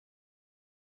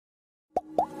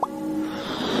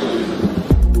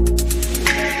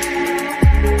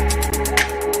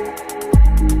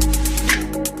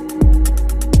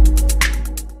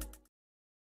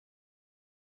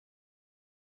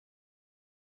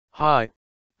Hi,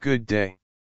 good day.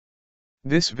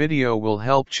 This video will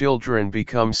help children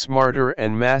become smarter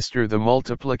and master the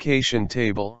multiplication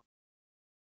table.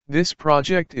 This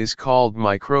project is called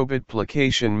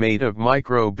Microbitplication, made of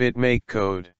microbit make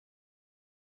code.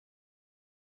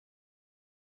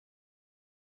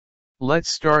 Let's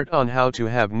start on how to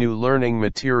have new learning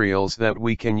materials that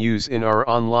we can use in our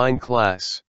online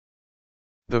class.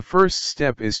 The first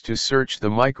step is to search the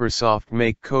Microsoft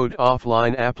Make Code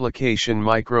offline application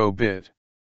Microbit.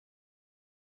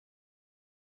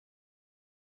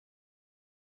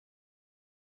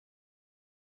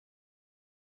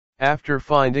 After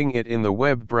finding it in the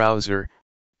web browser,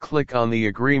 click on the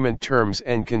Agreement Terms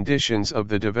and Conditions of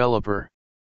the developer.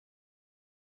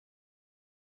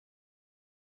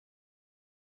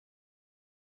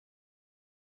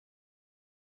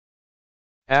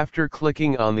 After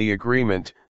clicking on the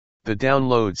agreement, the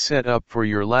download setup for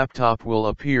your laptop will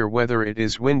appear, whether it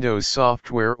is Windows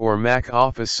software or Mac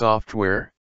Office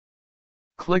software.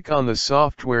 Click on the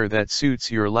software that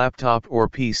suits your laptop or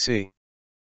PC.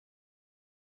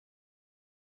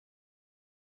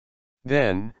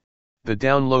 Then, the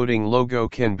downloading logo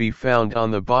can be found on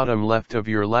the bottom left of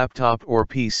your laptop or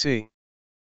PC.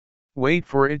 Wait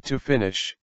for it to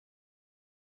finish.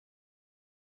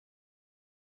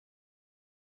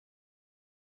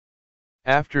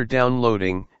 After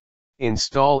downloading,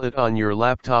 install it on your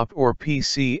laptop or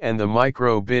PC and the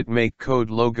Microbit Make Code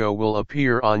logo will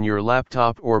appear on your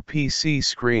laptop or PC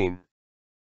screen.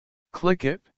 Click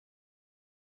it.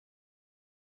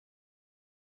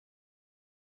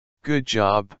 Good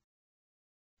job.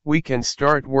 We can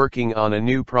start working on a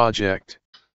new project.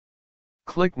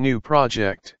 Click New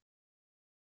Project.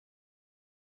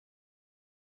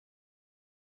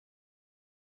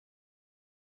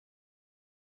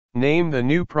 Name the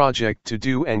new project to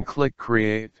do and click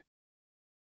Create.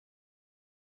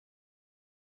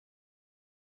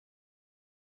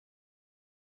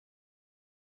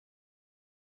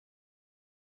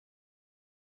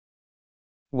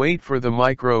 Wait for the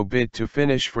Microbit to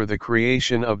finish for the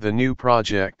creation of the new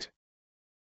project.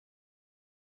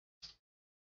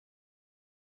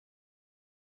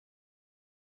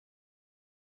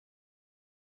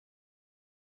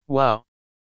 Wow!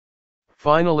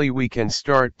 Finally we can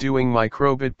start doing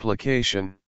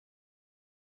microbitplication.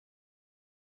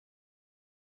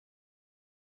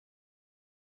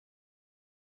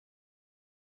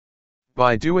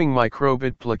 By doing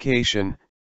microbitplication,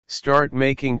 start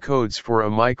making codes for a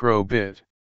microbit.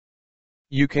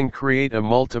 You can create a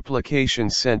multiplication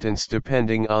sentence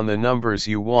depending on the numbers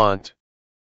you want.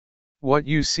 What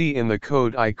you see in the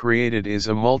code I created is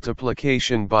a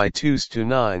multiplication by 2s to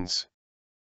 9s.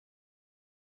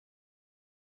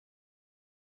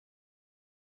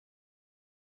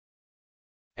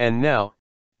 And now,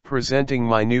 presenting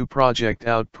my new project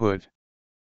output.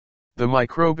 The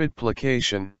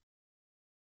microbitplication.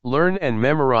 Learn and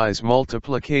memorize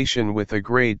multiplication with a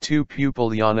grade 2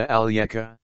 pupil Yana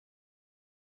Alyeka.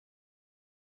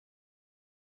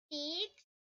 6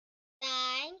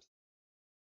 times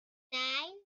 9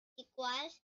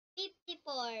 equals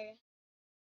 54.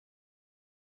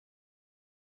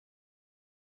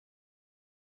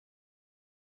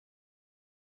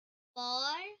 4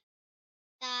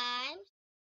 times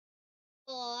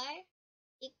 4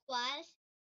 equals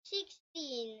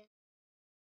 16.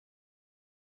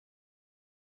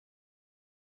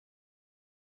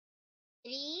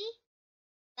 3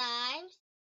 times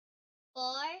 4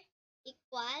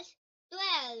 equals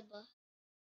 12.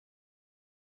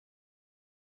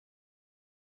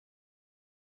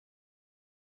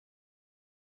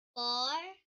 4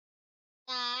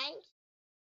 times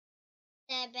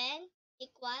 7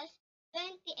 equals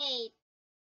 28.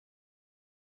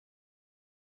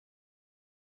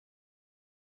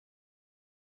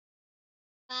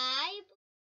 5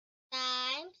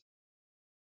 times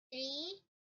 3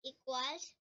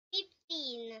 equals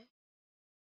 15.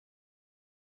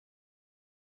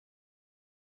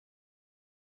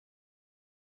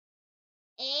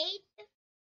 8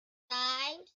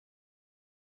 times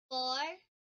 4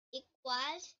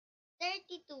 equals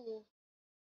 32.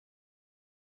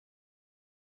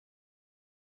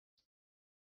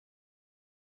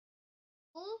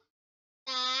 2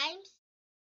 times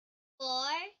 4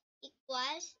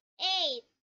 equals 8.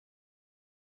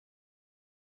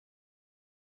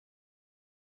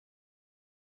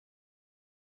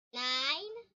 9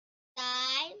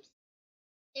 times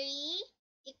 3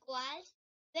 equals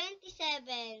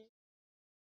 27.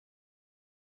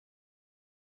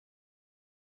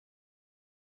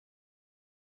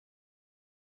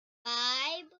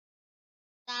 5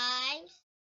 times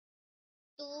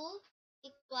 2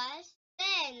 equals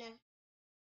 10.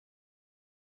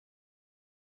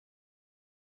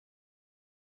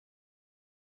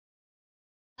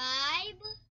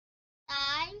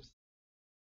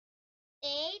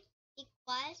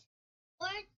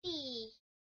 40.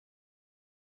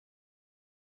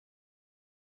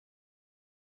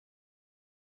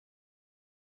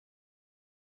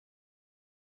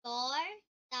 4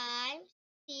 times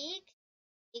 6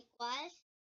 equals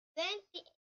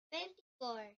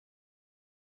 24.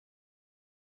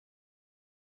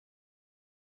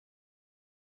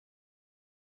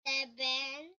 7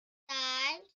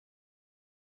 times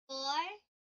 4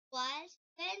 equals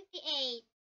 28.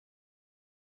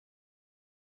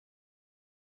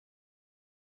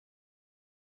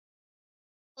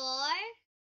 4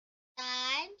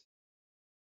 times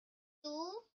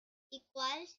 2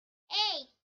 equals 8.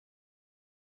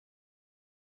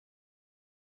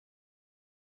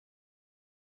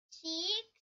 6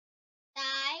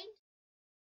 times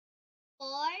 4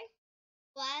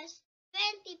 equals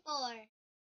 24.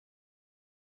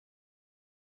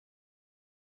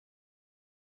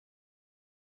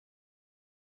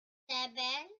 7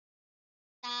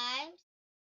 times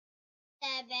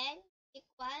 7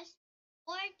 equals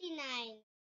 49.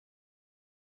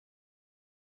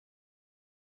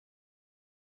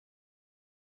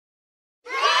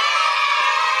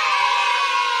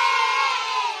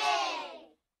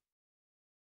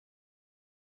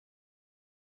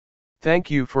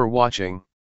 Thank you for watching.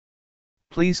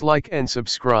 Please like and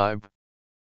subscribe.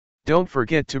 Don't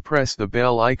forget to press the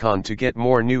bell icon to get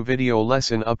more new video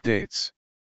lesson updates.